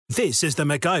This is the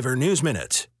MacIver News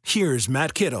Minute. Here's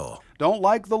Matt Kittle. Don't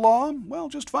like the law? Well,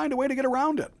 just find a way to get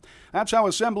around it. That's how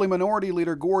Assembly Minority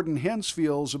Leader Gordon Hintz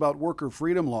feels about worker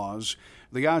freedom laws.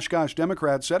 The Oshkosh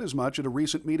Democrat said as much at a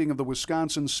recent meeting of the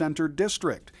Wisconsin Center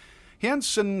District.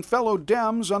 Hintz and fellow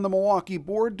Dems on the Milwaukee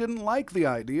board didn't like the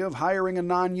idea of hiring a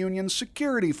non-union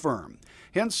security firm.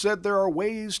 Hintz said there are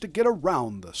ways to get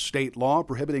around the state law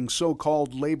prohibiting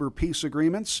so-called labor peace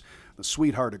agreements. The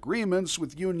sweetheart agreements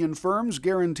with union firms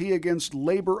guarantee against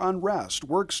labor unrest,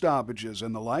 work stoppages,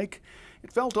 and the like.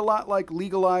 It felt a lot like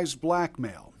legalized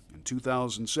blackmail. In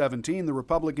 2017, the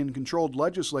Republican-controlled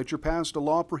legislature passed a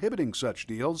law prohibiting such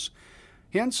deals.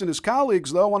 Hintz and his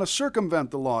colleagues, though, want to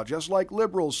circumvent the law, just like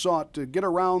liberals sought to get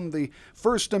around the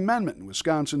First Amendment in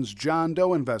Wisconsin's John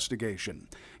Doe investigation.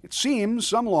 It seems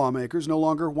some lawmakers no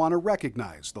longer want to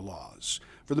recognize the laws.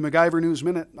 For the MacIver News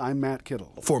Minute, I'm Matt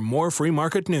Kittle. For more free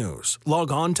market news,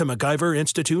 log on to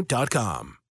MacIverInstitute.com.